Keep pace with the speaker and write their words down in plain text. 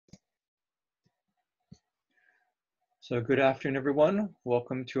So good afternoon, everyone.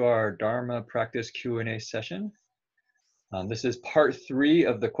 Welcome to our Dharma practice Q&A session. This is part 3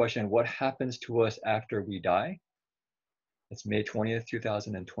 of the question, what happens to us after we die? It's May 20th,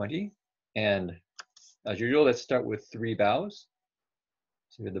 2020. And as usual, let's start with 3 bows.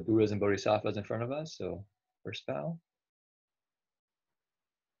 So we have the Buddhas and Bodhisattvas in front of us. So first bow.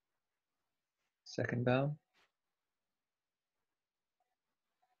 Second bow.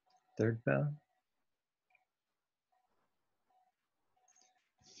 Third bow.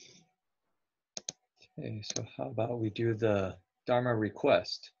 Okay, so how about we do the Dharma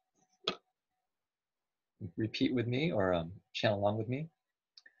request? Repeat with me or chant along with me.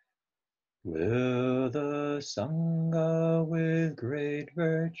 Will the Sangha with great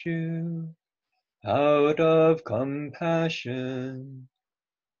virtue, out of compassion,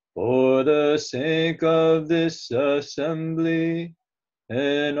 for the sake of this assembly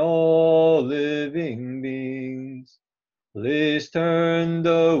and all living beings, please turn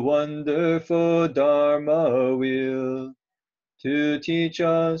the wonderful Dharma wheel to teach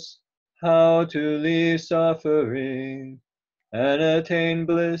us how to leave suffering and attain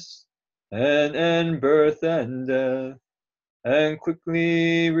bliss and end birth and death, and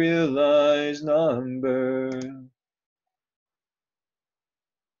quickly realize non-birth.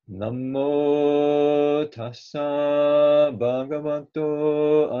 Namo tassa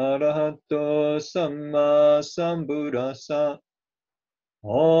bhagavato arahato samma sambuddhassa.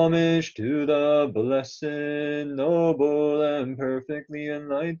 Homage to the blessed, noble, and perfectly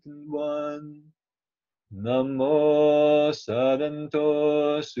enlightened one. Namo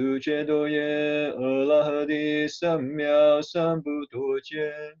sadanto sucedoye alahadi samya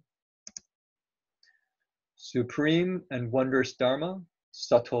sambuddhoje. Supreme and wondrous Dharma,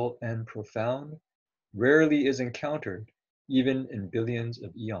 subtle and profound, rarely is encountered, even in billions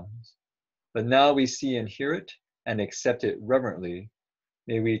of eons. But now we see and hear it and accept it reverently.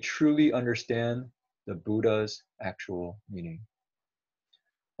 May we truly understand the Buddha's actual meaning.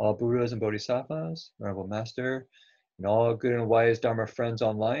 All Buddhas and Bodhisattvas, Venerable Master, and all good and wise Dharma friends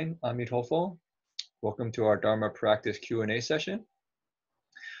online, Amitofo, welcome to our Dharma practice Q&A session.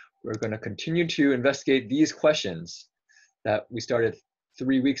 We're going to continue to investigate these questions that we started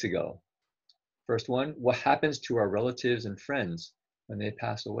 3 weeks ago. First one, what happens to our relatives and friends when they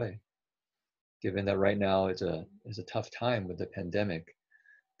pass away? Given that right now it's a tough time with the pandemic,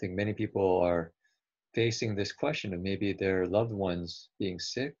 I think many people are facing this question of maybe their loved ones being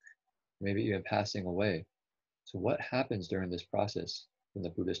sick, maybe even passing away. So what happens during this process from the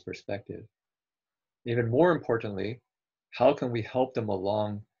Buddhist perspective? Even more importantly, how can we help them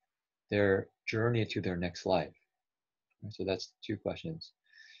along their journey to their next life? So that's 2 questions.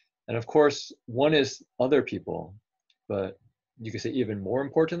 And of course, one is other people, but you could say even more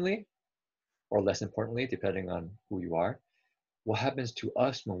importantly, or less importantly, depending on who you are, what happens to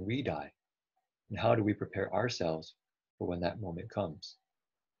us when we die? And how do we prepare ourselves for when that moment comes?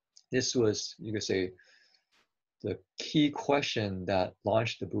 This was, you could say, the key question that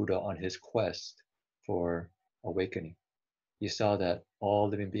launched the Buddha on his quest for awakening. He saw that all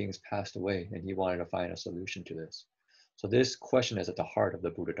living beings passed away and he wanted to find a solution to this. So this question is at the heart of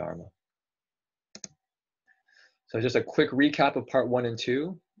the Buddha Dharma. So just a quick recap of part 1 and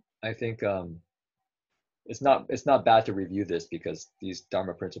 2. I think it's not bad to review this because these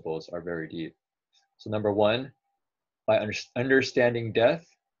Dharma principles are very deep. So number 1, by understanding death,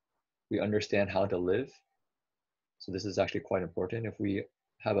 we understand how to live. So this is actually quite important. If we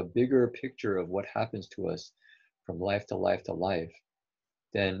have a bigger picture of what happens to us from life to life to life,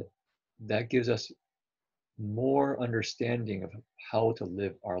 then that gives us more understanding of how to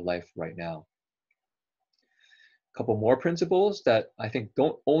live our life right now. A couple more principles that I think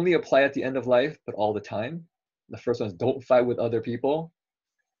don't only apply at the end of life, but all the time. The first one is don't fight with other people.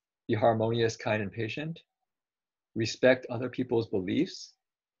 Be harmonious, kind, and patient. Respect other people's beliefs.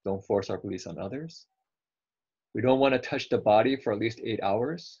 Don't force our beliefs on others. We don't want to touch the body for at least 8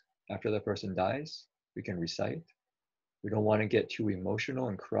 hours after the person dies. We can recite. We don't want to get too emotional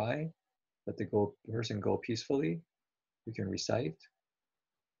and cry. Let the person go peacefully. We can recite.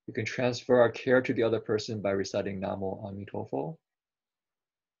 We can transfer our care to the other person by reciting Namo Amitofo.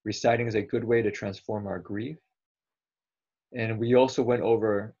 Reciting is a good way to transform our grief. And we also went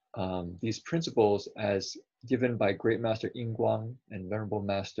over these principles as given by Great Master Yingguang and Venerable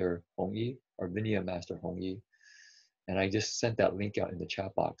Master Hongyi, or Vinaya Master Hongyi. And I just sent that link out in the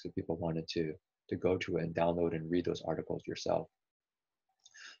chat box if people wanted to go to it and download and read those articles yourself.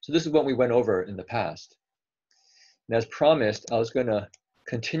 So this is what we went over in the past. And as promised, I was going to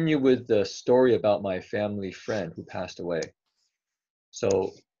continue with the story about my family friend who passed away.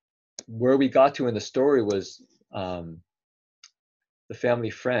 So where we got to in the story was um, the family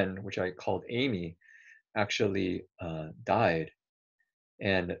friend, which I called Amy, actually died.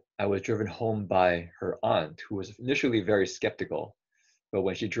 And I was driven home by her aunt, who was initially very skeptical. But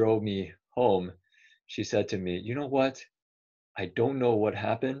when she drove me home, she said to me, "You know what? I don't know what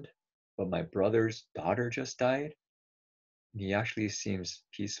happened, but my brother's daughter just died. And he actually seems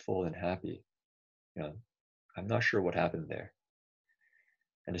peaceful and happy. You know, I'm not sure what happened there."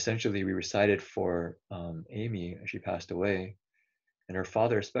 And essentially, we recited for Amy as she passed away. And her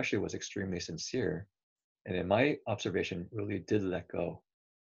father, especially, was extremely sincere. And in my observation, really did let go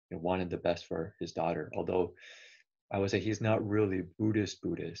and wanted the best for his daughter. Although I would say he's not really Buddhist.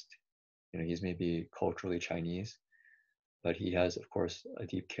 He's maybe culturally Chinese, but he has, of course, a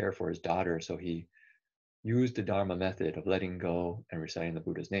deep care for his daughter. So he used the Dharma method of letting go and reciting the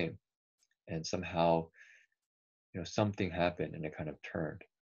Buddha's name. And somehow, something happened and it kind of turned.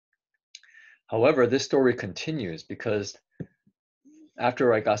 However, this story continues because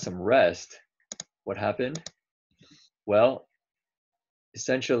after I got some rest, what happened? Well,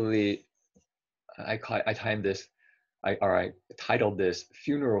 essentially, I titled this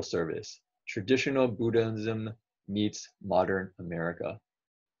 "Funeral Service: Traditional Buddhism Meets Modern America."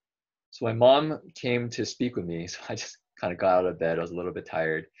 So my mom came to speak with me. So I just kind of got out of bed. I was a little bit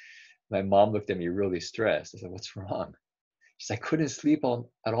tired. My mom looked at me really stressed. I said, "What's wrong?" She said, "I couldn't sleep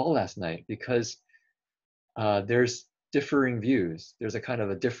at all last night because there's differing views. There's a kind of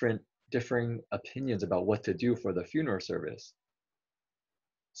a differing opinions about what to do for the funeral service."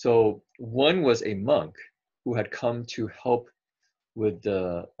 So one was a monk who had come to help with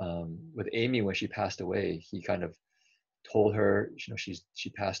Amy when she passed away. He kind of told her, she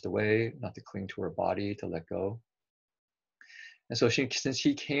passed away, not to cling to her body, to let go. And so since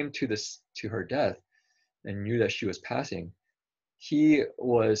she came to her death and knew that she was passing, he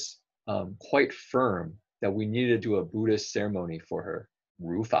was quite firm that we needed to do a Buddhist ceremony for her,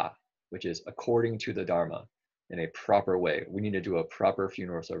 rufa, which is according to the Dharma, in a proper way. We need to do a proper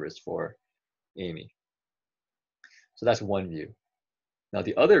funeral service for Amy. So that's one view. Now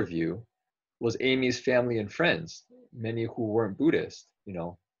the other view was Amy's family and friends, many who weren't Buddhist,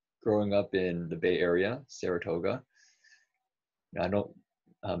 growing up in the Bay Area, Saratoga. I know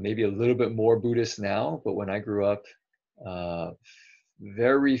maybe a little bit more Buddhist now, but when I grew up,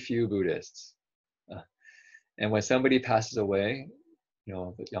 very few Buddhists. And when somebody passes away,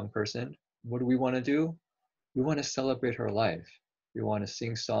 a young person, what do we want to do? We want to celebrate her life. We want to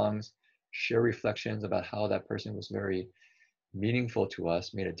sing songs, share reflections about how that person was very meaningful to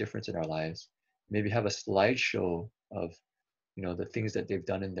us, made a difference in our lives. Maybe have a slideshow of, the things that they've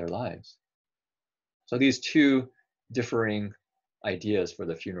done in their lives. So these two differing ideas for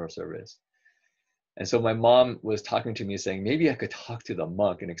the funeral service. And so my mom was talking to me saying, maybe I could talk to the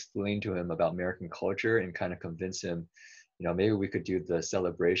monk and explain to him about American culture and kind of convince him, maybe we could do the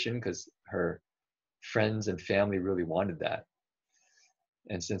celebration because her friends and family really wanted that.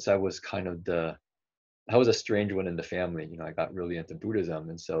 And since I was I was a strange one in the family, I got really into Buddhism.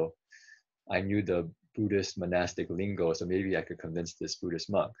 And so I knew the Buddhist monastic lingo, so maybe I could convince this Buddhist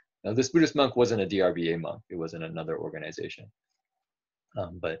monk. Now, this Buddhist monk wasn't a DRBA monk. It was in another organization.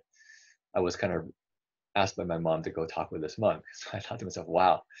 But I was kind of asked by my mom to go talk with this monk. So I thought to myself,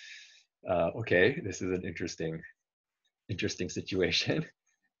 wow, okay, this is an interesting situation.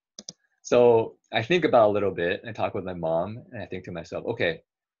 So I think about a little bit and talk with my mom, and I think to myself, okay,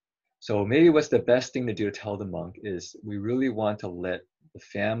 so maybe what's the best thing to do to tell the monk is we really want to let the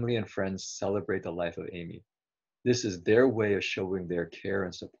family and friends celebrate the life of Amy. This is their way of showing their care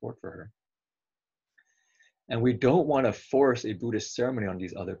and support for her. And we don't want to force a Buddhist ceremony on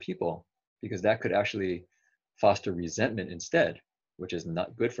these other people because that could actually foster resentment instead, which is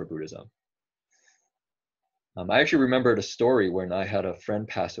not good for Buddhism. I actually remembered a story when I had a friend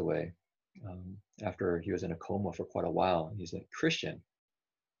pass away after he was in a coma for quite a while. He's a Christian.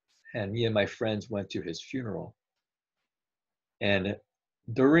 And me and my friends went to his funeral. And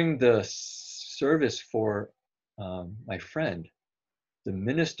during the service for my friend, the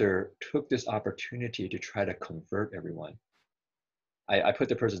minister took this opportunity to try to convert everyone. I put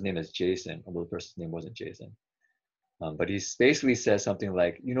the person's name as Jason, although the person's name wasn't Jason. But he basically says something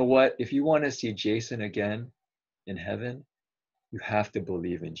like, you know what, if you want to see Jason again in heaven, you have to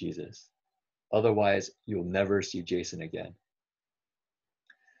believe in Jesus. Otherwise, you'll never see Jason again.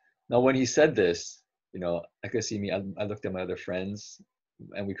 Now, when he said this, I could see me, I looked at my other friends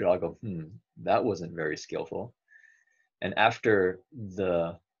and we could all go, that wasn't very skillful. And after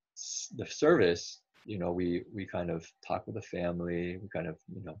the service, we kind of talked with the family. We kind of,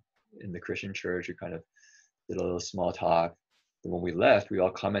 in the Christian church, we kind of did a little small talk. And when we left, we all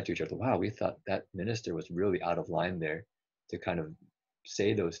commented to each other, wow, we thought that minister was really out of line there to kind of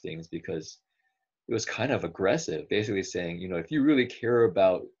say those things, because it was kind of aggressive, basically saying, you know, if you really care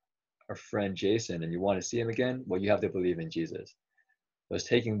about our friend Jason and you want to see him again, well, you have to believe in Jesus. I was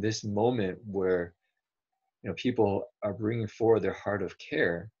taking this moment where, you know, people are bringing forward their heart of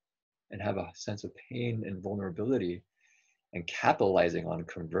care and have a sense of pain and vulnerability and capitalizing on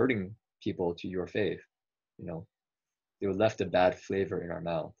converting people to your faith. You know, they left a bad flavor in our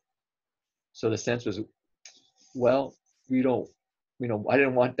mouth. So the sense was, well, we don't, you know, I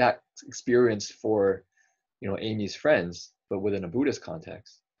didn't want that experience for, you know, Amy's friends, but within a Buddhist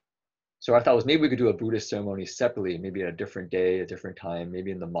context. So I thought was maybe we could do a Buddhist ceremony separately, maybe at a different day, a different time, maybe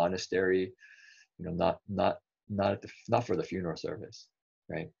in the monastery, you know, not for the funeral service,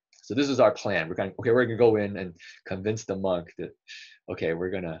 right? So this is our plan. We're gonna go in and convince the monk that, okay, we're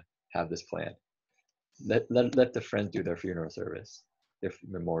gonna have this plan. Let the friends do their funeral service, their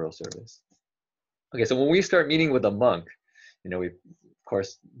memorial service. Okay, so when we start meeting with a monk, you know, we, of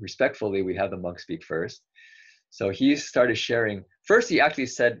course, respectfully, we have the monk speak first. So he started sharing. First, he actually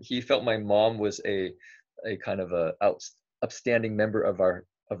said he felt my mom was a kind of a upstanding member of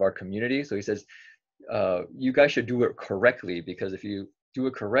our community. So he says, you guys should do it correctly, because if you do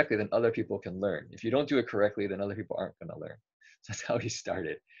it correctly, then other people can learn. If you don't do it correctly, then other people aren't going to learn. So that's how he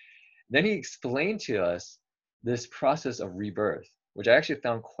started. Then he explained to us this process of rebirth, which I actually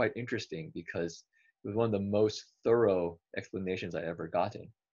found quite interesting, because it was one of the most thorough explanations I ever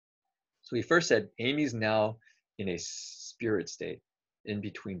gotten. So he first said, Amy's now in a spirit state in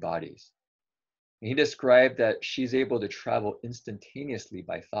between bodies. And he described that she's able to travel instantaneously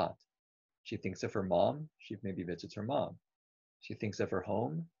by thought. She thinks of her mom, she maybe visits her mom. She thinks of her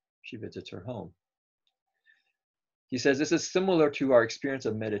home, she visits her home. He says this is similar to our experience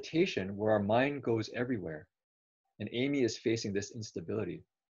of meditation, where our mind goes everywhere. And Amy is facing this instability.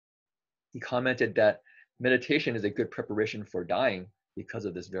 He commented that meditation is a good preparation for dying because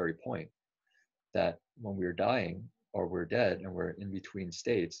of this very point, that when we're dying or we're dead and we're in between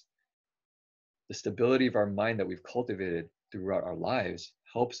states, the stability of our mind that we've cultivated throughout our lives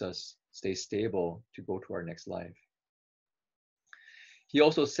helps us stay stable to go to our next life. He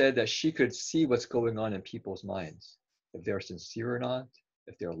also said that she could see what's going on in people's minds, if they're sincere or not,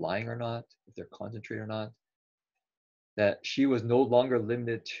 if they're lying or not, if they're concentrated or not, that she was no longer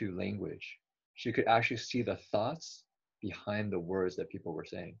limited to language. She could actually see the thoughts behind the words that people were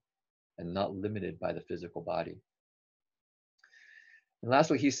saying, and not limited by the physical body. And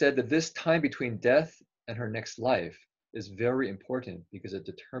lastly, he said that this time between death and her next life is very important, because it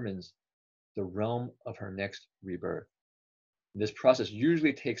determines the realm of her next rebirth. And this process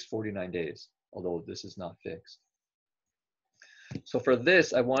usually takes 49 days, although this is not fixed. So for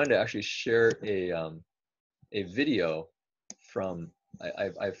this, I wanted to actually share a video from,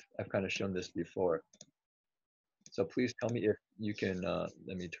 I've kind of shown this before. So please tell me if you can,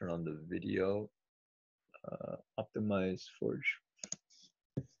 let me turn on the video, optimize Forge.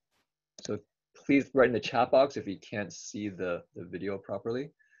 So please write in the chat box if you can't see the video properly.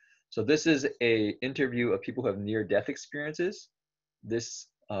 So this is a interview of people who have near-death experiences. This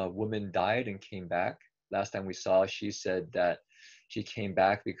woman died and came back. Last time we saw, she said that she came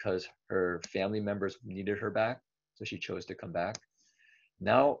back because her family members needed her back, so she chose to come back.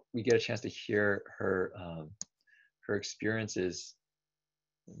 Now we get a chance to hear her her experiences.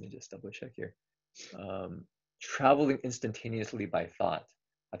 Let me just double check here. Traveling instantaneously by thought.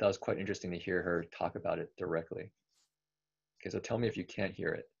 I thought it was quite interesting to hear her talk about it directly. Okay, so tell me if you can't hear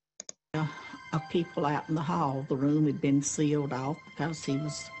it. Of people out in the hall. The room had been sealed off because he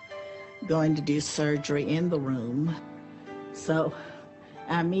was going to do surgery in the room. So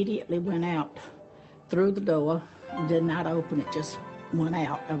I immediately went out through the door, did not open it, just went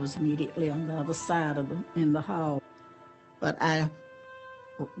out. I was immediately on the other side of in the hall. But I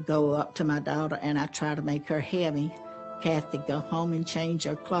go up to my daughter and I try to make her hear me. Kathy, go home and change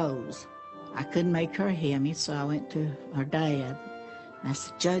your clothes. I couldn't make her hear me, so I went to her dad. And I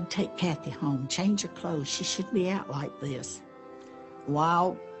said, Judd, take Kathy home, change her clothes. She shouldn't be out like this.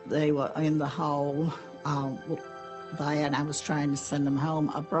 While they were in the hall, and I was trying to send them home,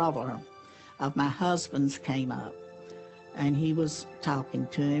 a brother of my husband's came up. And he was talking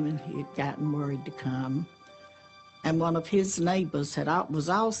to him, and he had gotten worried to come. And one of his neighbors was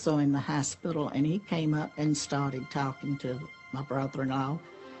also in the hospital, and he came up and started talking to my brother-in-law,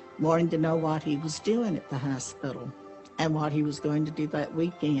 wanting to know what he was doing at the hospital and what he was going to do that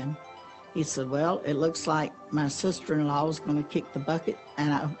weekend. He said, well, it looks like my sister-in-law is going to kick the bucket,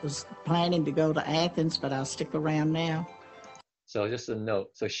 and I was planning to go to Athens, but I'll stick around now. So just a note,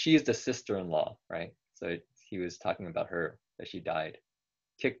 so she's the sister-in-law, right? So he was talking about her, that she died.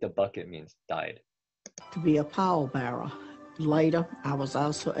 Kick the bucket means died. To be a pallbearer. Later, I was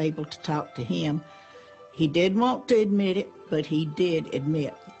also able to talk to him. He didn't want to admit it, but he did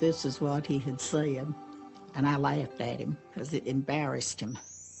admit this is what he had said. And I laughed at him because it embarrassed him.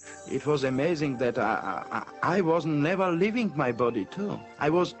 It was amazing that I was never leaving my body too.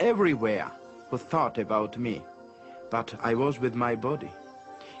 I was everywhere who thought about me, but I was with my body.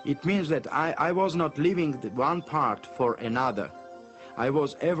 It means that I was not leaving the one part for another. I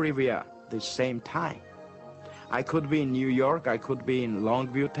was everywhere the same time. I could be in New York, I could be in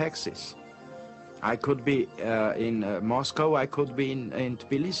Longview, Texas. I could be in Moscow, I could be in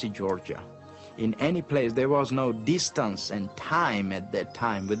Tbilisi, Georgia. In any place, there was no distance and time at that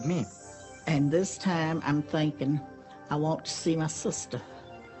time with me. And this time I'm thinking, I want to see my sister.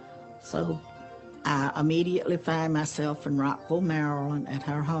 So I immediately find myself in Rockville, Maryland at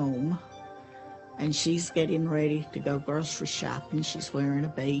her home. And she's getting ready to go grocery shopping. She's wearing a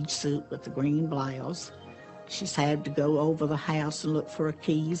beige suit with a green blouse. She's had to go over the house and look for her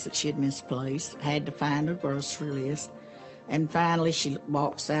keys that she had misplaced, had to find her grocery list. And finally, she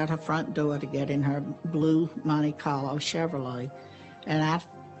walks out her front door to get in her blue Monte Carlo Chevrolet. And I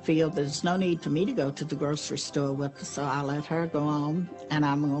feel there's no need for me to go to the grocery store with her, so I let her go on. And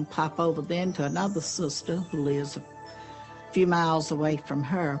I'm going to pop over then to another sister who lives a few miles away from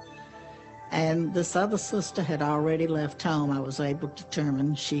her. And this other sister had already left home. I was able to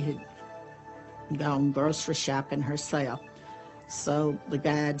determine she had gone grocery shopping herself. So the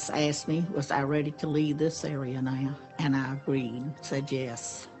guides asked me, was I ready to leave this area now? And I agreed, said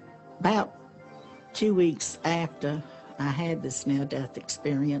yes. About 2 weeks after I had this near-death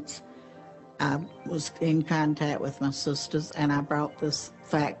experience, I was in contact with my sisters, and I brought this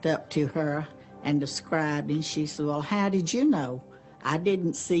fact up to her and described, and she said, well, how did you know? I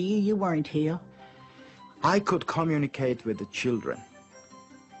didn't see you, you weren't here. I could communicate with the children,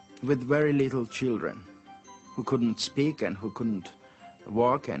 with very little children, who couldn't speak and who couldn't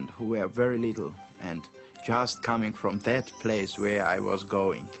walk and who were very little, and just coming from that place where I was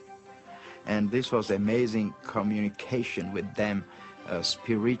going. And this was amazing communication with them,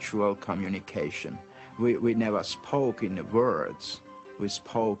 spiritual communication. We never spoke in words, we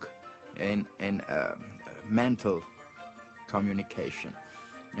spoke in mental communication.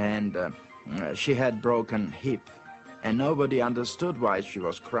 And she had broken hip, and nobody understood why she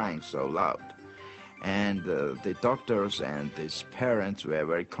was crying so loud. And the doctors and his parents were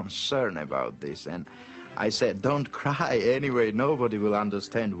very concerned about this. And I said, don't cry anyway, nobody will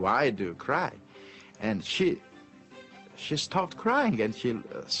understand why do you cry. And she stopped crying and she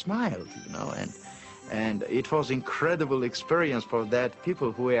smiled, you know, and it was incredible experience for that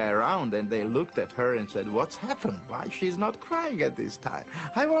people who were around, and they looked at her and said, what's happened? Why she's not crying at this time?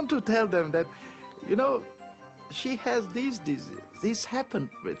 I want to tell them that, you know, she has this disease, this happened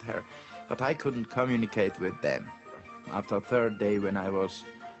with her. But I couldn't communicate with them. After the third day, when I was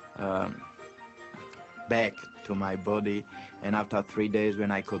back to my body, and after 3 days when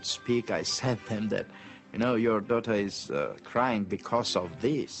I could speak, I said to them that, you know, your daughter is crying because of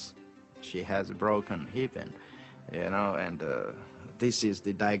this. She has a broken hip, and, you know, and this is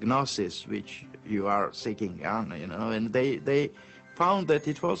the diagnosis which you are seeking on, you know, and they found that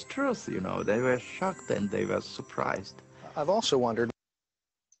it was truth, you know. They were shocked and they were surprised. I've also wondered.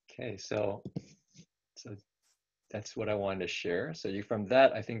 Okay, so that's what I wanted to share. So from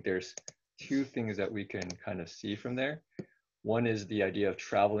that, I think there's two things that we can kind of see from there. One is the idea of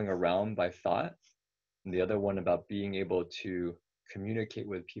traveling around by thought, and the other one about being able to communicate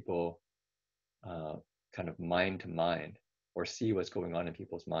with people kind of mind to mind, or see what's going on in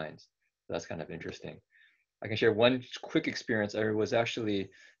people's minds. So that's kind of interesting. I can share one quick experience. I was actually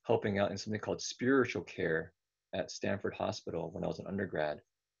helping out in something called spiritual care at Stanford Hospital when I was an undergrad.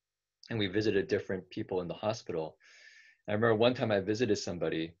 And we visited different people in the hospital. I remember one time I visited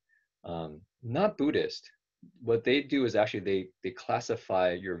somebody, not Buddhist. What they do is actually they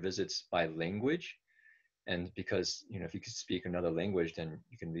classify your visits by language. And because, you know, if you could speak another language, then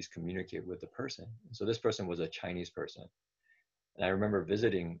you can at least communicate with the person. So this person was a Chinese person. And I remember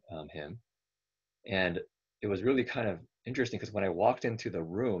visiting him. And it was really kind of interesting because when I walked into the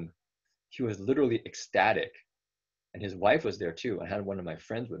room, he was literally ecstatic. And his wife was there too. I had one of my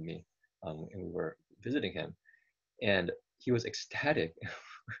friends with me, and we were visiting him. And he was ecstatic.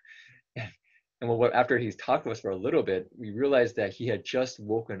 And after he talked to us for a little bit, we realized that he had just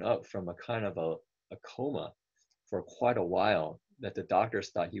woken up from a kind of a coma for quite a while that the doctors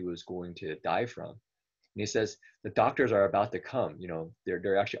thought he was going to die from. And he says, the doctors are about to come, you know,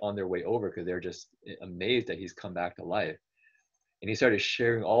 they're actually on their way over because they're just amazed that he's come back to life. And he started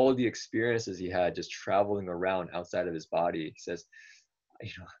sharing all the experiences he had just traveling around outside of his body. He says,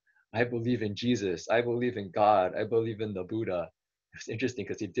 I believe in Jesus, I believe in God, I believe in the Buddha. It's interesting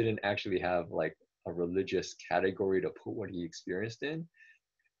because he didn't actually have like a religious category to put what he experienced in,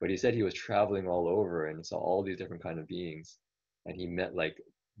 but he said he was traveling all over and saw all these different kind of beings, and he met like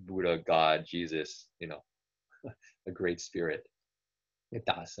Buddha, God, Jesus, a great spirit, a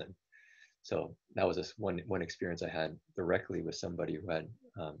dasan. So that was just one experience I had directly with somebody who had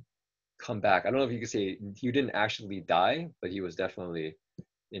come back. I don't know if you could say he didn't actually die, but he was definitely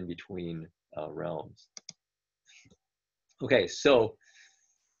in between realms. Okay, so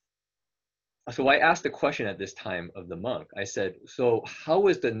I asked the question at this time of the monk. I said, so how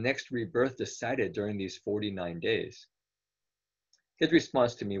was the next rebirth decided during these 49 days? His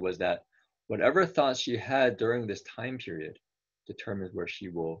response to me was that whatever thoughts she had during this time period determines where she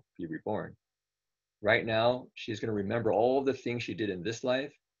will be reborn. Right now, she's going to remember all the things she did in this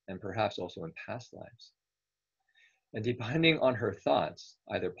life and perhaps also in past lives. And depending on her thoughts,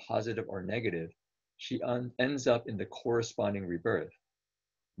 either positive or negative, she ends up in the corresponding rebirth,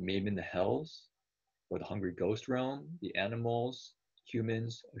 maybe in the hells, or the hungry ghost realm, the animals,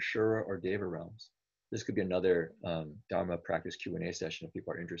 humans, Ashura, or Deva realms. This could be another Dharma practice Q&A session if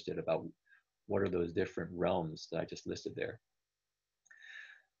people are interested about what are those different realms that I just listed there.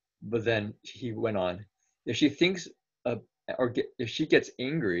 But then he went on, if she thinks if she gets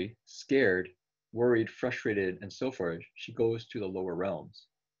angry, scared, worried, frustrated, and so forth, she goes to the lower realms.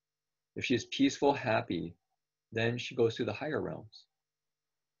 If she is peaceful, happy, then she goes to the higher realms.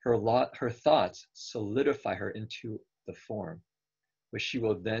 Her thoughts solidify her into the form, which she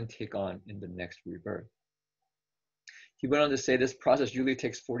will then take on in the next rebirth. He went on to say this process usually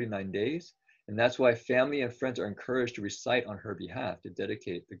takes 49 days, and that's why family and friends are encouraged to recite on her behalf to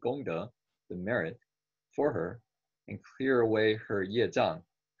dedicate the gongda, the merit, for her and clear away her yezhang,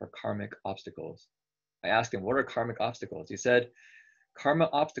 her karmic obstacles. I asked him, what are karmic obstacles? He said, karma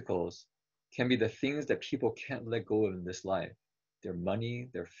obstacles can be the things that people can't let go of in this life. Their money,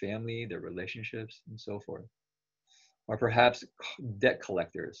 their family, their relationships, and so forth. Or perhaps debt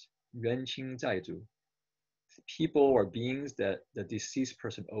collectors, 人情债主, people or beings that the deceased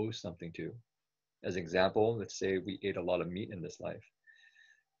person owes something to. As an example, let's say we ate a lot of meat in this life.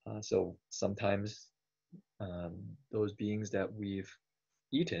 So sometimes those beings that we've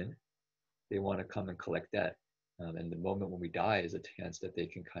eaten, they want to come and collect that. And the moment when we die is a chance that they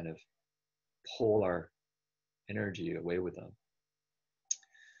can kind of pull our energy away with them.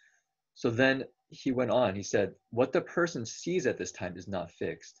 So then he went on, he said, what the person sees at this time is not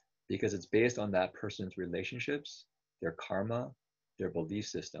fixed because it's based on that person's relationships, their karma, their belief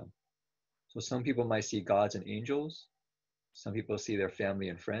system. So some people might see gods and angels, some people see their family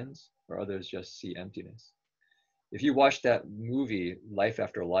and friends, or others just see emptiness. If you watch that movie, Life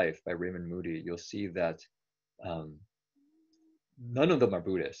After Life by Raymond Moody, you'll see that none of them are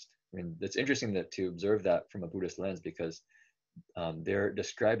Buddhist. I mean, it's interesting to observe that from a Buddhist lens because they're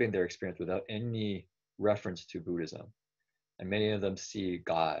describing their experience without any reference to Buddhism. And many of them see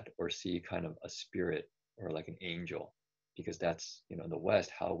God or see kind of a spirit or like an angel, because that's, in the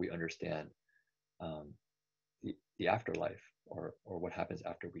West, how we understand the afterlife or what happens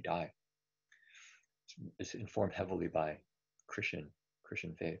after we die. It's informed heavily by Christian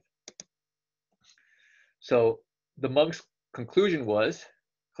faith. So the monk's conclusion was,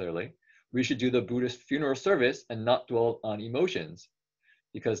 clearly, we should do the Buddhist funeral service and not dwell on emotions,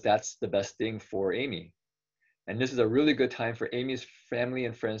 because that's the best thing for Amy. And this is a really good time for Amy's family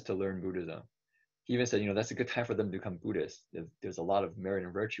and friends to learn Buddhism. He even said, that's a good time for them to become Buddhist. There's a lot of merit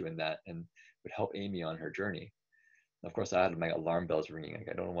and virtue in that and would help Amy on her journey. Of course, I had my alarm bells ringing. Like,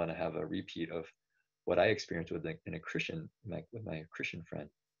 I don't want to have a repeat of what I experienced with my Christian friend.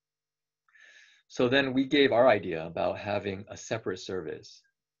 So then we gave our idea about having a separate service.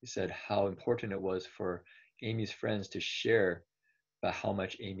 We said how important it was for Amy's friends to share about how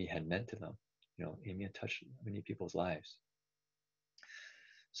much Amy had meant to them. Amy had touched many people's lives.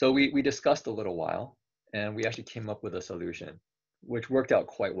 So we discussed a little while, and we actually came up with a solution, which worked out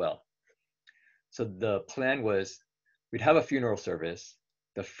quite well. So the plan was we'd have a funeral service.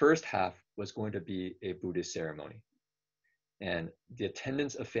 The first half was going to be a Buddhist ceremony. And the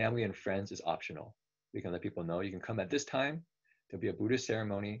attendance of family and friends is optional. We can let people know you can come at this time. There'll be a Buddhist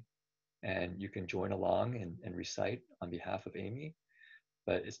ceremony, and you can join along and recite on behalf of Amy,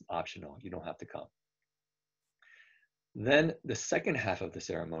 but it's optional. You don't have to come. Then the second half of the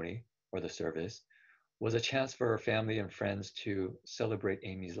ceremony or the service was a chance for her family and friends to celebrate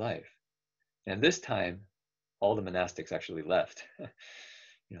Amy's life. And this time, all the monastics actually left.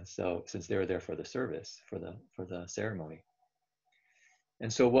 So since they were there for the service, for the ceremony.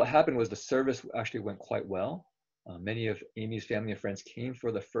 And so what happened was the service actually went quite well. Many of Amy's family and friends came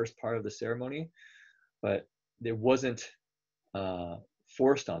for the first part of the ceremony, but it wasn't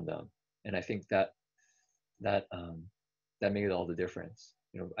forced on them. And I think that made all the difference.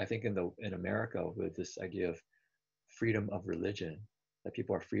 I think in America, with this idea of freedom of religion, that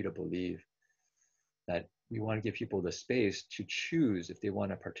people are free to believe, that we want to give people the space to choose if they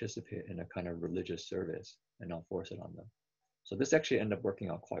want to participate in a kind of religious service and not force it on them. So this actually ended up working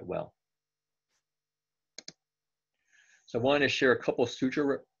out quite well. So I wanted to share a couple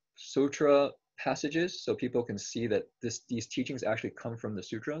sutra passages so people can see that these teachings actually come from the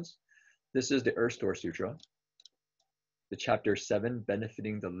sutras. This is the Earth Store Sutra, the chapter 7,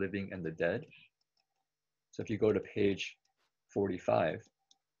 benefiting the living and the dead. So if you go to page 45,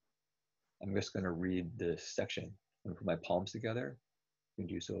 I'm just going to read this section. I'm going to put my palms together. You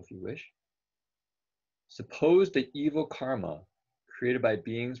can do so if you wish. Suppose the evil karma created by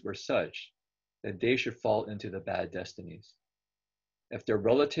beings were such that they should fall into the bad destinies. If their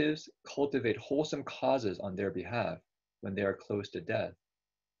relatives cultivate wholesome causes on their behalf when they are close to death,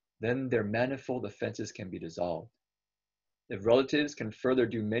 then their manifold offenses can be dissolved. If relatives can further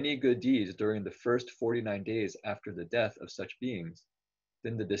do many good deeds during the first 49 days after the death of such beings,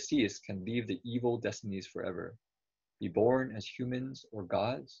 then the deceased can leave the evil destinies forever, be born as humans or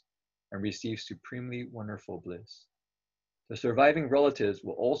gods, and receive supremely wonderful bliss. The surviving relatives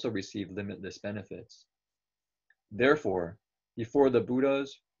will also receive limitless benefits. Therefore, before the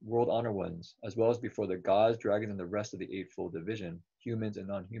Buddhas, world honor ones, as well as before the gods, dragons, and the rest of the Eightfold Division, humans and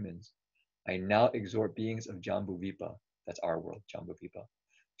non-humans, I now exhort beings of Jambudvipa, that's our world, Jambudvipa,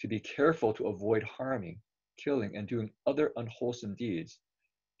 to be careful to avoid harming, killing, and doing other unwholesome deeds,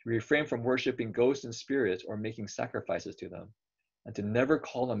 to refrain from worshiping ghosts and spirits or making sacrifices to them, and to never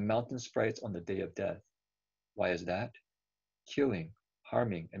call on mountain sprites on the day of death. Why is that? Killing,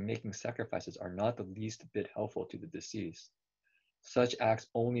 harming, and making sacrifices are not the least bit helpful to the deceased. Such acts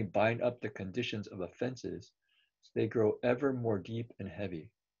only bind up the conditions of offenses, so they grow ever more deep and heavy.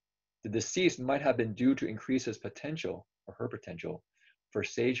 The deceased might have been due to increase his potential, or her potential, for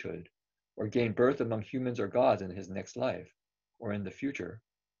sagehood, or gain birth among humans or gods in his next life, or in the future.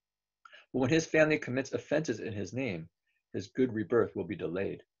 But when his family commits offenses in his name, his good rebirth will be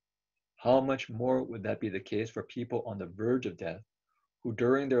delayed. How much more would that be the case for people on the verge of death, who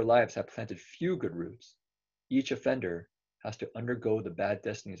during their lives have planted few good roots? Each offender has to undergo the bad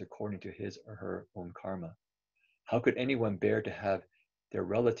destinies according to his or her own karma. How could anyone bear to have their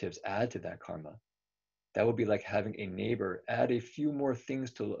relatives add to that karma? That would be like having a neighbor add a few more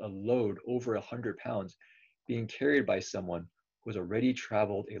things to a load over 100 pounds being carried by someone who has already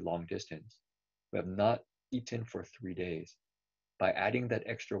traveled a long distance, who have not eaten for 3 days. By adding that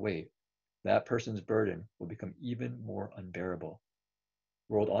extra weight, that person's burden will become even more unbearable.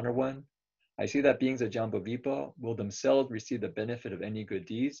 World Honor One, I see that beings of Jambudvipa will themselves receive the benefit of any good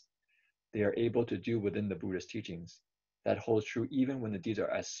deeds they are able to do within the Buddhist teachings. That holds true even when the deeds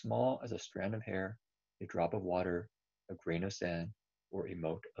are as small as a strand of hair, a drop of water, a grain of sand, or a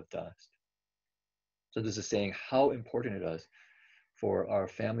mote of dust. So this is saying how important it is for our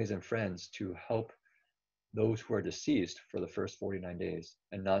families and friends to help those who are deceased for the first 49 days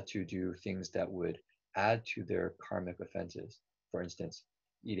and not to do things that would add to their karmic offenses. For instance,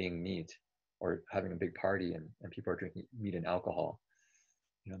 eating meat or having a big party and people are drinking meat and alcohol.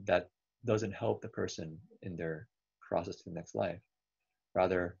 That doesn't help the person in their process to the next life.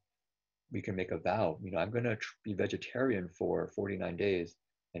 Rather, we can make a vow, I'm going to be vegetarian for 49 days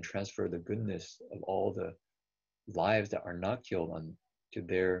and transfer the goodness of all the lives that are not killed on to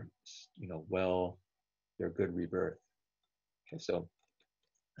their, their good rebirth. Okay, so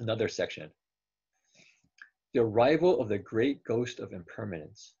another section. The arrival of the great ghost of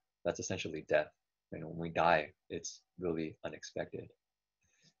impermanence, that's essentially death. When we die, it's really unexpected.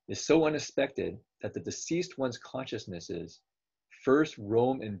 It's so unexpected that the deceased one's consciousnesses first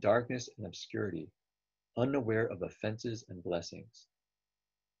roam in darkness and obscurity, unaware of offenses and blessings.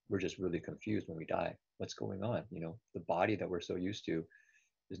 We're just really confused when we die. What's going on? The body that we're so used to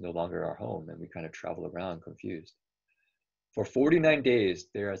is no longer our home, and we kind of travel around confused. For 49 days,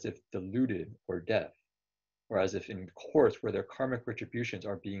 they're as if deluded or deaf, or as if in courts where their karmic retributions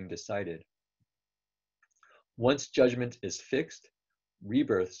are being decided. Once judgment is fixed,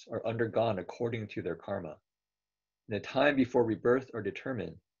 rebirths are undergone according to their karma. In the time before rebirth are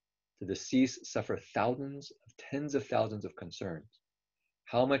determined, the deceased suffer thousands of tens of thousands of concerns.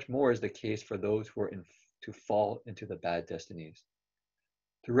 How much more is the case for those who are to fall into the bad destinies?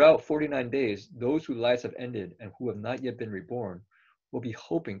 Throughout 49 days, those whose lives have ended and who have not yet been reborn will be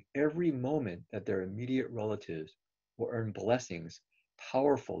hoping every moment that their immediate relatives will earn blessings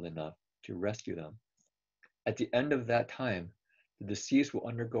powerful enough to rescue them. At the end of that time, the deceased will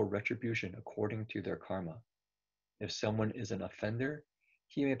undergo retribution according to their karma. If someone is an offender,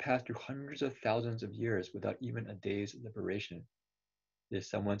 he may pass through hundreds of thousands of years without even a day's liberation. If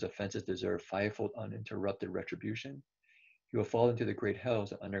someone's offenses deserve fivefold uninterrupted retribution, he will fall into the great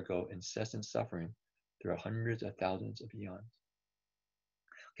hells and undergo incessant suffering through hundreds of thousands of eons.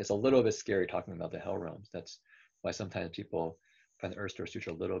 It's a little bit scary talking about the hell realms. That's why sometimes people find the Earth Store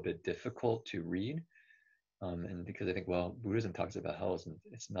Sutra a little bit difficult to read. And because I think, well, Buddhism talks about hells and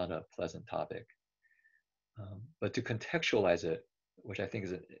it's not a pleasant topic. But to contextualize it, which I think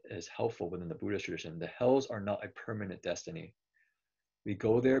is helpful within the Buddhist tradition, the hells are not a permanent destiny. We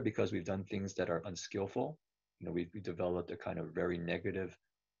go there because we've done things that are unskillful. We developed a kind of very negative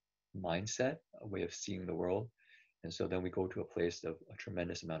mindset, a way of seeing the world. And so then we go to a place of a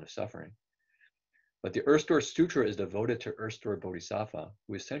tremendous amount of suffering. But the Earth Store Sutra is devoted to Earth Store Bodhisattva,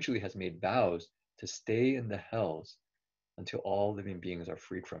 who essentially has made vows to stay in the hells until all living beings are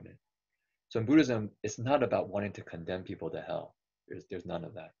freed from it. So in Buddhism, it's not about wanting to condemn people to hell. There's none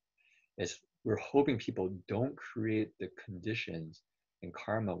of that. We're hoping people don't create the conditions in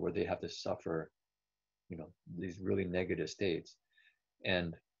karma where they have to suffer, these really negative states.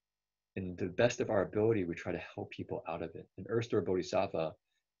 And in the best of our ability, we try to help people out of it. And Earth Store Bodhisattva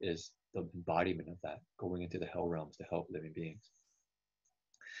is the embodiment of that, going into the hell realms to help living beings.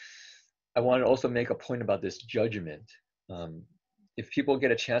 I want to also make a point about this judgment. If people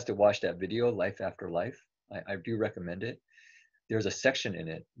get a chance to watch that video, Life After Life, I do recommend it. There's a section in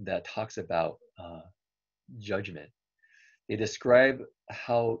it that talks about judgment. They describe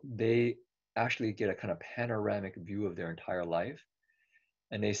how they actually get a kind of panoramic view of their entire life,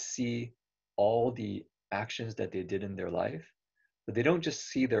 and they see all the actions that they did in their life, but they don't just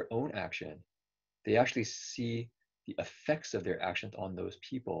see their own action. They actually see the effects of their actions on those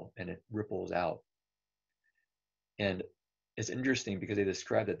people, and it ripples out. And it's interesting because they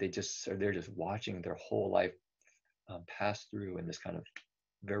describe that they're just watching their whole life pass through in this kind of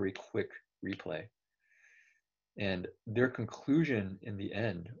very quick replay. And their conclusion in the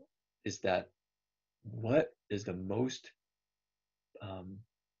end is that what is the most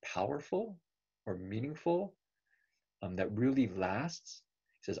powerful or meaningful that really lasts,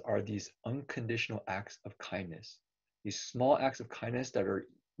 he says, are these unconditional acts of kindness. These small acts of kindness that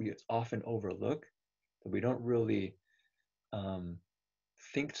we often overlook, that we don't really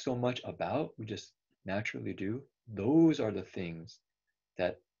think so much about, we just naturally do. Those are the things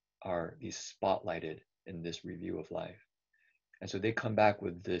that are these spotlighted in this review of life. And so they come back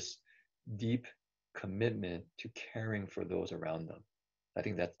with this deep commitment to caring for those around them. I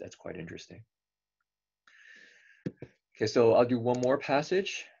think that's quite interesting. Okay, so I'll do one more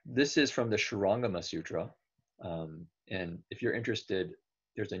passage. This is from the Surangama Sutra. And if you're interested,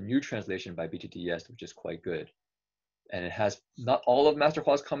 there's a new translation by BTTS, which is quite good. And it has not all of Master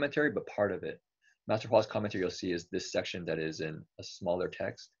Hua's commentary, but part of it. Master Hua's commentary you'll see is this section that is in a smaller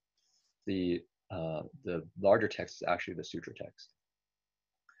text. The larger text is actually the sutra text.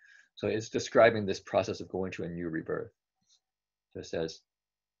 So it's describing this process of going to a new rebirth. So it says,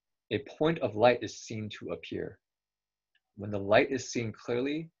 a point of light is seen to appear. When the light is seen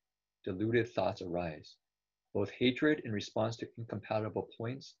clearly, deluded thoughts arise, both hatred in response to incompatible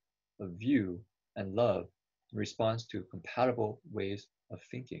points of view and love in response to compatible ways of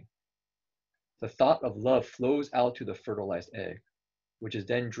thinking. The thought of love flows out to the fertilized egg, which is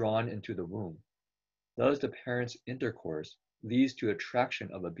then drawn into the womb. Thus the parents' intercourse leads to attraction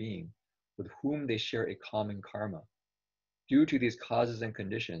of a being with whom they share a common karma. Due to these causes and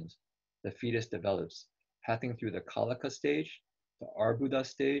conditions, the fetus develops, passing through the Kalaka stage, the Arbuda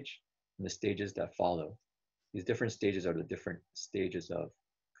stage, and the stages that follow. These different stages are the different stages of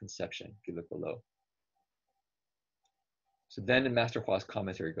conception, if you look below. So then in Master Hua's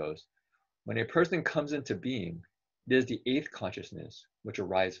commentary goes, when a person comes into being, it is the eighth consciousness which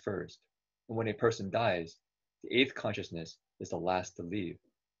arrives first. And when a person dies, the eighth consciousness is the last to leave.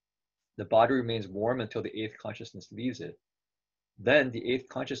 The body remains warm until the eighth consciousness leaves it. Then the eighth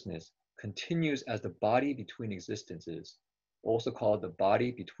consciousness continues as the body between existences, also called the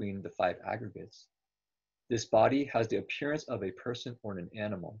body between the five aggregates. This body has the appearance of a person or an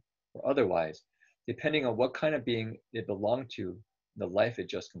animal, or otherwise, depending on what kind of being it belonged to, the life it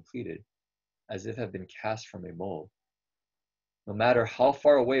just completed, as if it had been cast from a mold. No matter how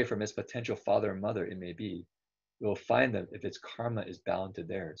far away from its potential father and mother it may be, it will find them if its karma is bound to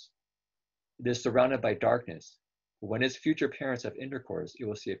theirs. It is surrounded by darkness, but when its future parents have intercourse, it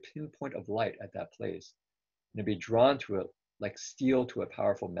will see a pinpoint of light at that place, and it will be drawn to it like steel to a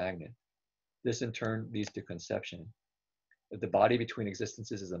powerful magnet. This in turn leads to conception. If the body between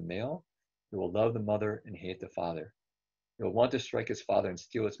existences is a male, he will love the mother and hate the father. He will want to strike his father and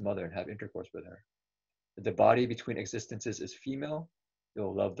steal his mother and have intercourse with her. If the body between existences is female, he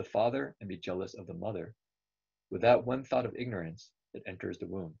will love the father and be jealous of the mother. Without one thought of ignorance, it enters the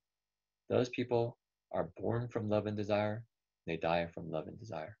womb. Those people are born from love and desire, they die from love and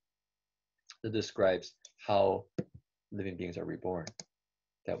desire. It describes how living beings are reborn,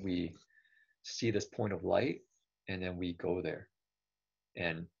 that we see this point of light and then we go there.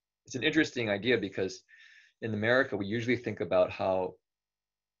 And it's an interesting idea because in America, we usually think about how,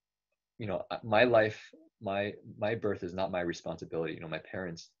 you know, my life, my birth is not my responsibility. You know, my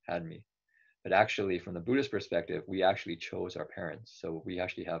parents had me. But actually, from the Buddhist perspective, we actually chose our parents. So we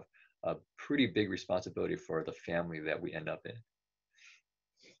actually have a pretty big responsibility for the family that we end up in.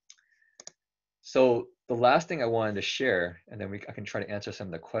 So the last thing I wanted to share, and then I can try to answer some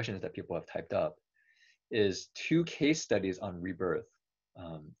of the questions that people have typed up, is 2 case studies on rebirth.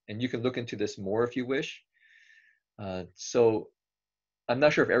 And you can look into this more if you wish. So I'm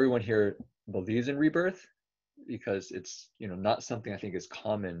not sure if everyone here believes in rebirth, because it's, you know, not something I think is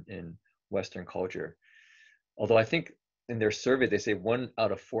common in Western culture. Although I think in their survey, they say 1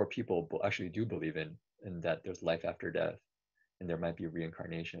 out of 4 people actually do believe in that there's life after death and there might be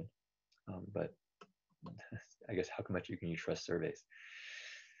reincarnation. But I guess how much can you trust surveys?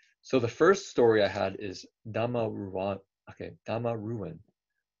 So the first story I had is Dhammaruwan,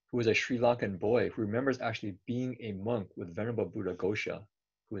 who is a Sri Lankan boy who remembers actually being a monk with Venerable Buddha Gosha,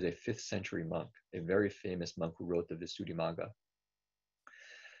 who was a 5th century monk, a very famous monk who wrote the Visuddhimagga.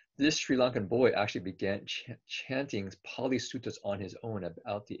 This Sri Lankan boy actually began chanting Pali suttas on his own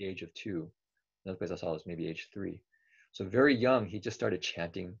about the age of 2. Another place I saw was maybe age 3. So very young, he just started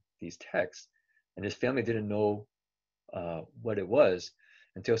chanting these texts, and his family didn't know what it was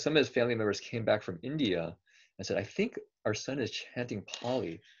until some of his family members came back from India and said, I think our son is chanting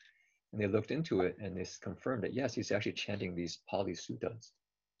Pali. And they looked into it and they confirmed that, yes, he's actually chanting these Pali suttas.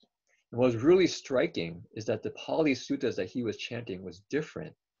 And what was really striking is that the Pali suttas that he was chanting was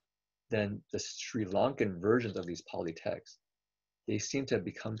different than the Sri Lankan versions of these Pali texts. They seem to have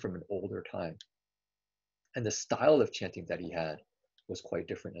become from an older time. And the style of chanting that he had was quite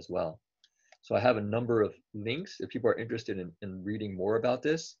different as well. So I have a number of links if people are interested in reading more about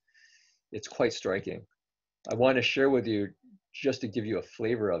this. It's quite striking. I want to share with you, just to give you a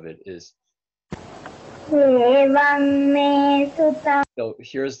flavor of it, is so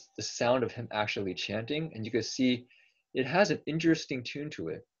here's the sound of him actually chanting, and you can see it has an interesting tune to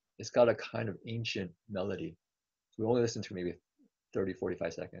it. It's got a kind of ancient melody. So we only listen to maybe 30,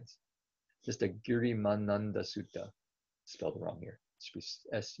 45 seconds. Just a Girimananda Sutta, spelled wrong here. It should be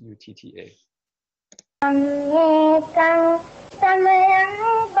S-U-T-T-A.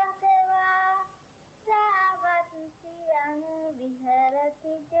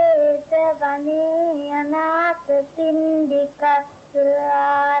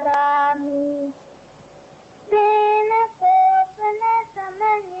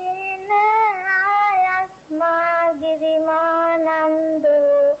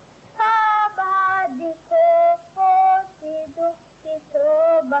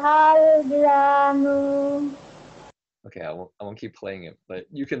 Okay, I won't keep playing it, but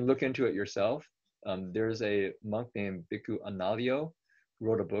you can look into it yourself. There's a monk named Bhikkhu Analio who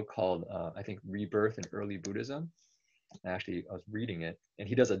wrote a book called, I think, Rebirth in Early Buddhism. Actually, I was reading it, and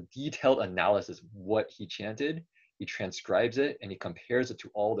he does a detailed analysis of what he chanted. He transcribes it, and he compares it to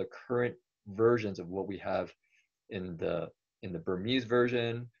all the current versions of what we have in the Burmese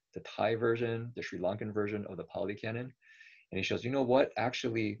version, the Thai version, the Sri Lankan version of the Pali Canon. And he shows, you know what,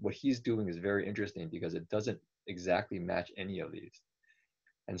 actually, what he's doing is very interesting because it doesn't exactly match any of these.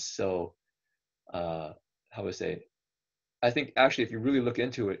 And so, how would I say, I think actually, if you really look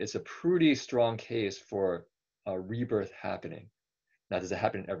into it, it's a pretty strong case for a rebirth happening. Now, does it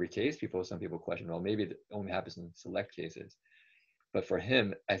happen in every case? Some people question, well, maybe it only happens in select cases. But for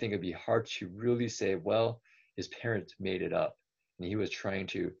him, I think it'd be hard to really say, well, his parents made it up, and he was trying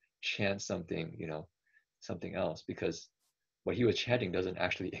to chant something, you know, something else, because what he was chanting doesn't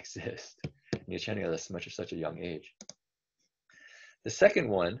actually exist. And he was chanting at such a young age. The second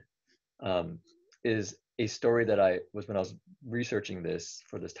one is a story that when I was researching this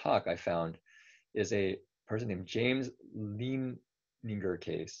for this talk, I found is a person named James Leininger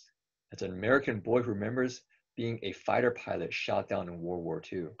case. It's an American boy who remembers being a fighter pilot shot down in World War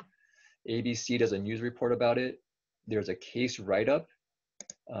II. ABC does a news report about it. There's a case write-up.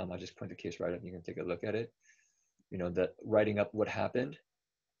 I'll just point the case write-up. You can take a look at it. You know, that writing up what happened.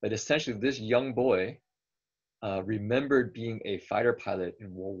 But essentially, this young boy remembered being a fighter pilot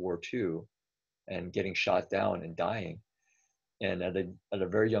in World War II and getting shot down and dying. and at a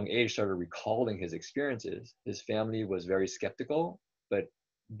very young age started recalling his experiences. His family was very skeptical, but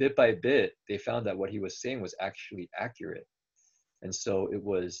bit by bit, they found that what he was saying was actually accurate. And so it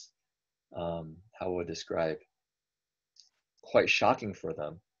was, how would I describe, quite shocking for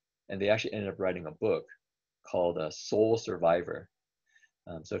them. And they actually ended up writing a book called Soul Survivor.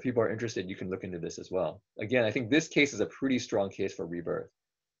 So if people are interested, you can look into this as well. Again, I think this case is a pretty strong case for rebirth.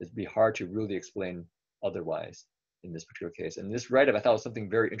 It'd be hard to really explain otherwise in this particular case. And this write-up, I thought was something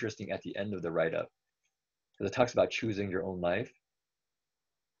very interesting at the end of the write-up, because it talks about choosing your own life.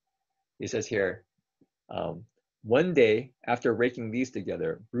 He says here, one day after raking leaves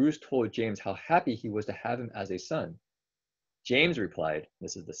together, Bruce told James how happy he was to have him as a son. James replied,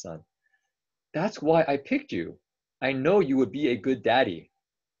 this is the son, "That's why I picked you. I know you would be a good daddy."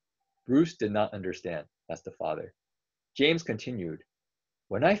 Bruce did not understand. That's the father. James continued,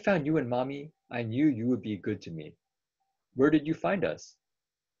 "When I found you and mommy, I knew you would be good to me." "Where did you find us?"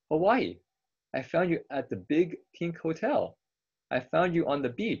 "Hawaii. I found you at the big pink hotel. I found you on the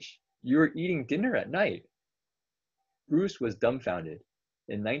beach. You were eating dinner at night." Bruce was dumbfounded.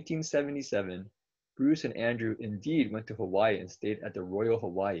 In 1977, Bruce and Andrew indeed went to Hawaii and stayed at the Royal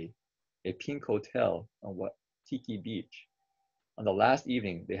Hawaii, a pink hotel on Waikiki Beach. On the last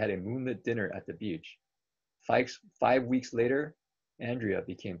evening, they had a moonlit dinner at the beach. 5 weeks later, Andrea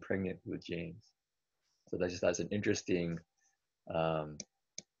became pregnant with James. So that's an interesting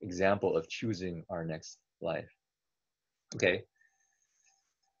example of choosing our next life. Okay.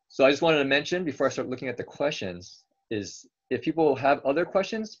 So I just wanted to mention before I start looking at the questions is if people have other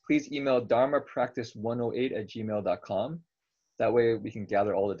questions, please email dharmapractice108@gmail.com. That way we can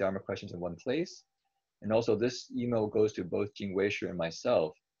gather all the Dharma questions in one place. And also this email goes to both Jing Weishu and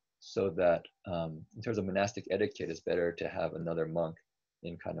myself, so that in terms of monastic etiquette, it's better to have another monk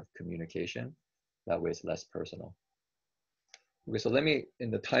in kind of communication. That way it's less personal. Okay, so let me, in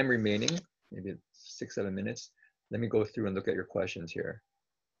the time remaining, maybe 6-7 minutes, let me go through and look at your questions here.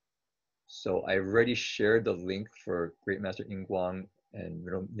 So I already shared the link for Great Master Yin Guang and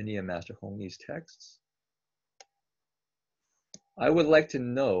Minya Master Hong Li's texts. I would like to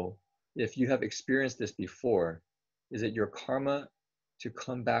know if you have experienced this before. Is it your karma to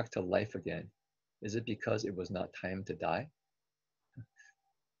come back to life again? Is it because it was not time to die?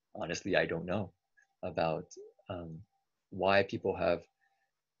 Honestly, I don't know about why people have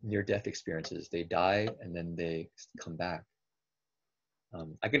near-death experiences. They die and then they come back.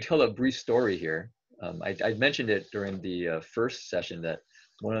 I can tell a brief story here. I mentioned it during the first session that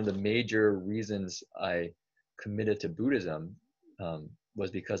one of the major reasons I committed to Buddhism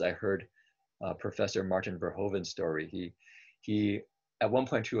was because I heard Professor Martin Verhoeven's story. He at one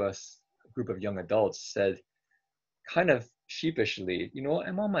point to us, a group of young adults, said kind of sheepishly, "You know,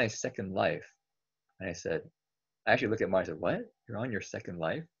 I'm on my second life." And I said, I actually looked at Marty and said, "What? You're on your second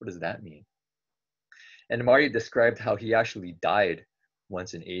life? What does that mean?" And Marty described how he actually died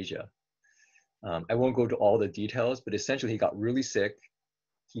once in Asia. I won't go to all the details, but essentially he got really sick.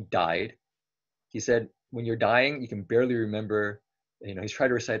 He died. He said, when you're dying, you can barely remember, he's tried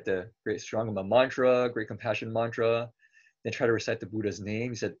to recite the Great Surangama Mantra, Great Compassion Mantra, then try to recite the Buddha's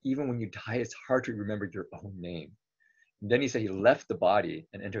name. He said, even when you die, it's hard to remember your own name. And then he said he left the body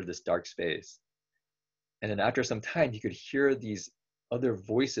and entered this dark space. And then after some time, he could hear these other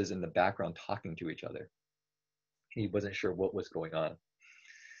voices in the background talking to each other. He wasn't sure what was going on.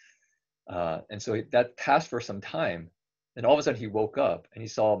 And so that passed for some time. And all of a sudden he woke up and he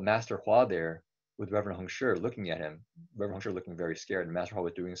saw Master Hua there with Reverend Heng Shi looking at him. Reverend Heng Shi looking very scared, and Master Hua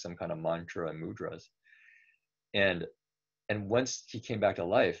was doing some kind of mantra and mudras. And once he came back to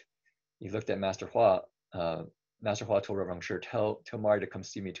life, he looked at Master Hua. Master Hua told Reverend Heng Shi, tell Marty to come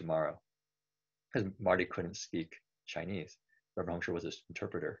see me tomorrow. Because Marty couldn't speak Chinese. Reverend Heng Shi was his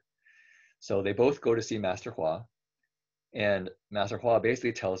interpreter. So they both go to see Master Hua. And Master Hua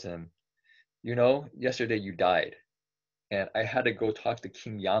basically tells him, yesterday you died. And I had to go talk to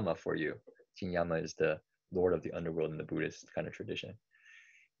King Yama for you. King Yama is the lord of the underworld in the Buddhist kind of tradition.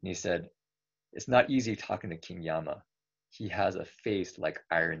 And he said, it's not easy talking to King Yama. He has a face like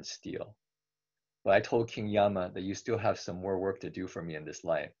iron steel. But I told King Yama that you still have some more work to do for me in this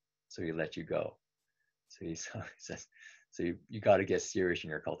life. So he let you go. So he says, so you got to get serious in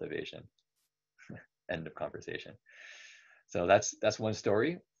your cultivation. End of conversation. So that's one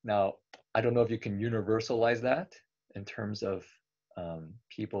story. Now, I don't know if you can universalize that in terms of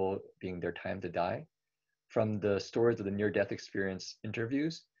people being their time to die. From the stories of the near-death experience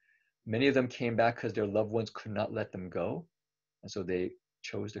interviews, many of them came back because their loved ones could not let them go. And so they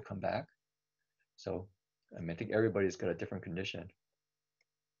chose to come back. So I think everybody's got a different condition.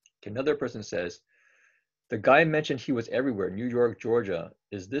 Okay, another person says, The guy mentioned he was everywhere, New York, Georgia.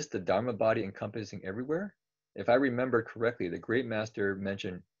 Is this the Dharma body encompassing everywhere? If I remember correctly, the great master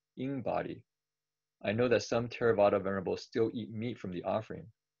mentioned Ying body. I know that some Theravada venerables still eat meat from the offering.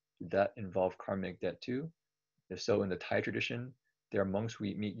 Did that involve karmic debt too? If so, in the Thai tradition, there are monks who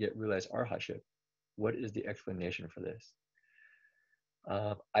eat meat yet realize arhatship. What is the explanation for this?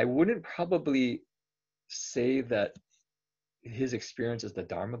 I wouldn't probably say that his experience is the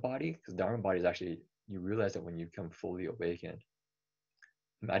Dharma body, because Dharma body is actually, you realize that when you become fully awakened.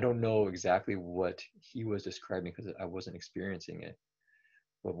 I don't know exactly what he was describing because I wasn't experiencing it.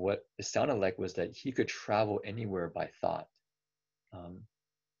 But what it sounded like was that he could travel anywhere by thought.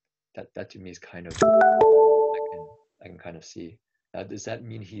 That to me is kind of, I can kind of see. Does that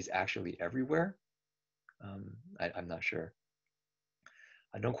mean he's actually everywhere? I'm not sure.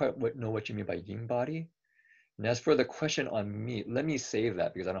 I don't quite know what you mean by yin body. And as for the question on meat, let me save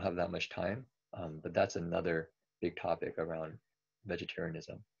that because I don't have that much time. But that's another big topic around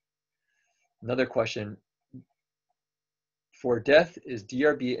vegetarianism. Another question, for death, is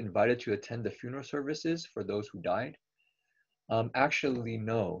DRB invited to attend the funeral services for those who died? Actually,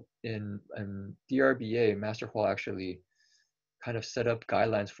 no. In DRBA, Master Hua actually kind of set up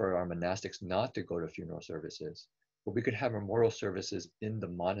guidelines for our monastics not to go to funeral services, but we could have memorial services in the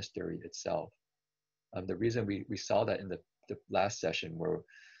monastery itself. The reason we saw that in the last session where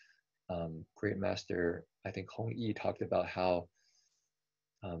Great Master, I think Hong Yi, talked about how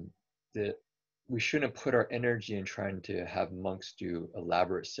we shouldn't put our energy in trying to have monks do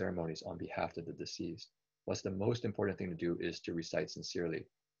elaborate ceremonies on behalf of the deceased. What's the most important thing to do is to recite sincerely.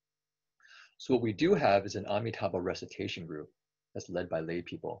 So what we do have is an Amitabha recitation group that's led by lay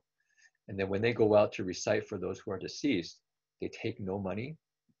people. And then when they go out to recite for those who are deceased, they take no money.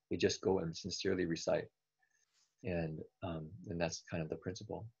 They just go and sincerely recite. And that's kind of the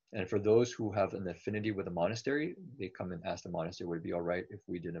principle. And for those who have an affinity with the monastery, they come and ask the monastery, would it be all right if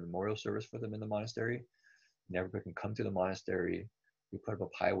we did a memorial service for them in the monastery? And everybody can come to the monastery, we put up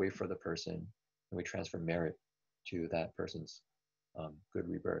a highway for the person, and we transfer merit to that person's good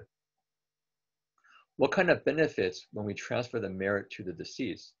rebirth. What kind of benefits when we transfer the merit to the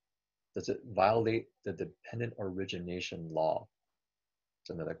deceased? Does it violate the dependent origination law?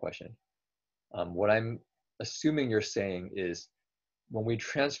 That's another question. What I'm assuming you're saying is when we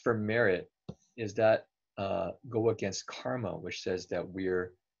transfer merit, is that go against karma, which says that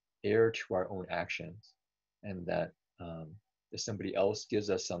we're heir to our own actions, and that if somebody else gives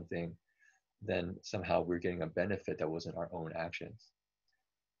us something, then somehow we're getting a benefit that wasn't our own actions.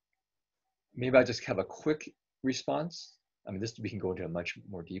 Maybe I just have a quick response. I mean, this we can go into much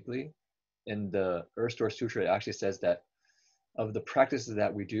more deeply. In the Earth Store Sutra, it actually says that of the practices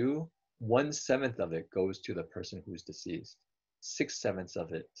that we do, 1/7 of it goes to the person who's deceased. 6/7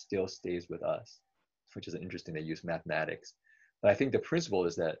 of it still stays with us, which is interesting. They use mathematics. But I think the principle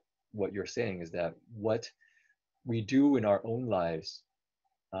is that what you're saying is that what we do in our own lives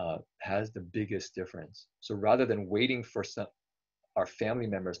has the biggest difference. So rather than waiting for our family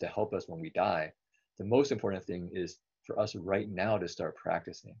members to help us when we die, the most important thing is for us right now to start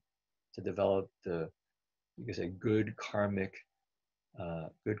practicing, to develop you could say, good karmic,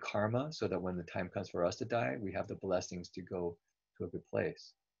 good karma, so that when the time comes for us to die, we have the blessings to go to a good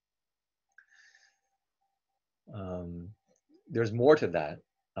place. There's more to that,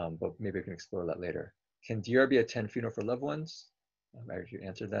 but maybe we can explore that later. Can DRB attend funeral for loved ones? I already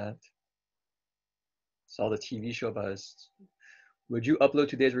answered that. Saw the TV show about us. Would you upload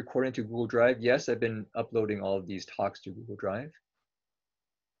today's recording to Google Drive? Yes, I've been uploading all of these talks to Google Drive.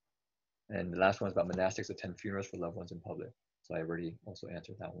 And the last one is about monastics attend funerals for loved ones in public. So I already also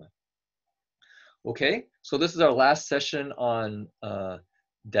answered that one. Okay, so this is our last session on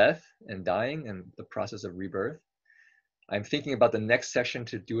death and dying and the process of rebirth. I'm thinking about the next section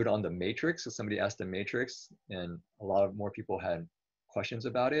to do it on the matrix. So somebody asked the matrix, and a lot more people had questions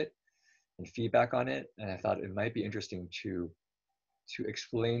about it and feedback on it. And I thought it might be interesting to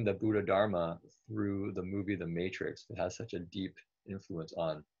explain the Buddha Dharma through the movie The Matrix. It has such a deep influence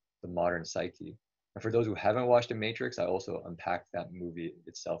on the modern psyche. And for those who haven't watched The Matrix, I also unpack that movie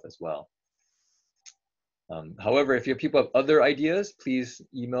itself as well. However, if you have people have other ideas, please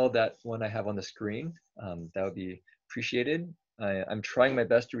email that one I have on the screen. That would be appreciated. I'm trying my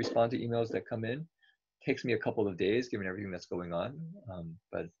best to respond to emails that come in. It takes me a couple of days given everything that's going on.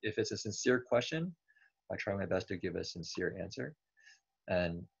 But if it's a sincere question, I try my best to give a sincere answer.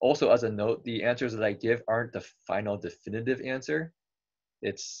 And also as a note, the answers that I give aren't the final definitive answer.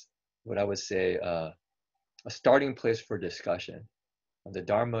 It's what I would say a starting place for discussion. The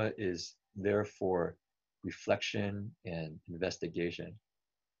Dharma is there for reflection and investigation.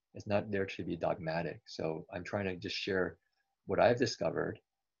 It's not there to be dogmatic. So I'm trying to just share what I've discovered,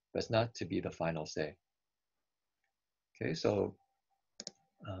 but it's not to be the final say. Okay, so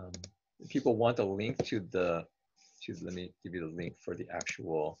if people want a link to let me give you the link for the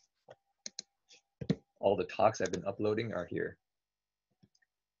actual, all the talks I've been uploading are here.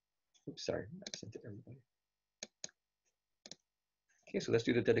 Oops, sorry, I sent it to everybody. Okay, so let's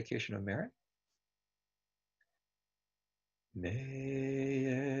do the dedication of merit. May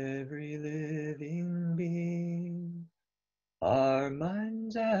every living being, our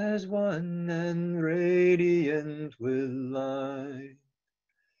minds as one and radiant with light,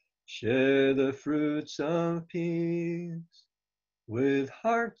 share the fruits of peace with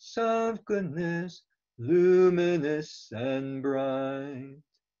hearts of goodness, luminous and bright.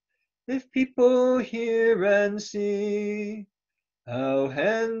 If people hear and see how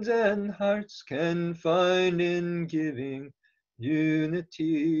hands and hearts can find in giving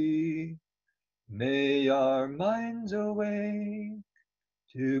unity, may our minds awake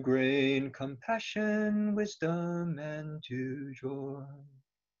to great compassion, wisdom, and to joy.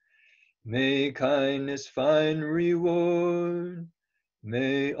 May kindness find reward.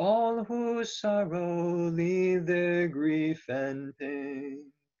 May all who sorrow leave their grief and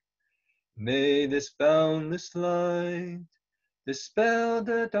pain. May this boundless light dispel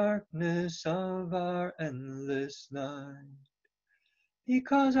the darkness of our endless night.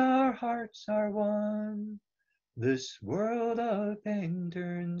 Because our hearts are one, this world of pain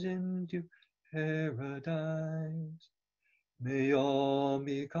turns into paradise. May all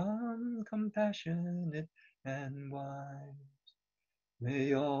become compassionate and wise.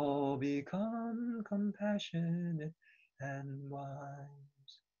 May all become compassionate and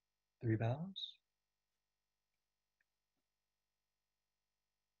wise. 3 bows.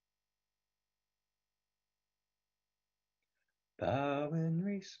 Bow in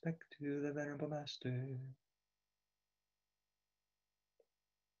respect to the Venerable Master.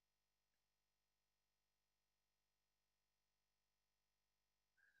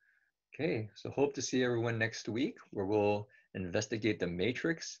 Okay, so hope to see everyone next week where we'll investigate the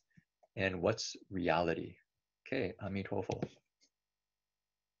matrix and what's reality. Okay, Amitofo.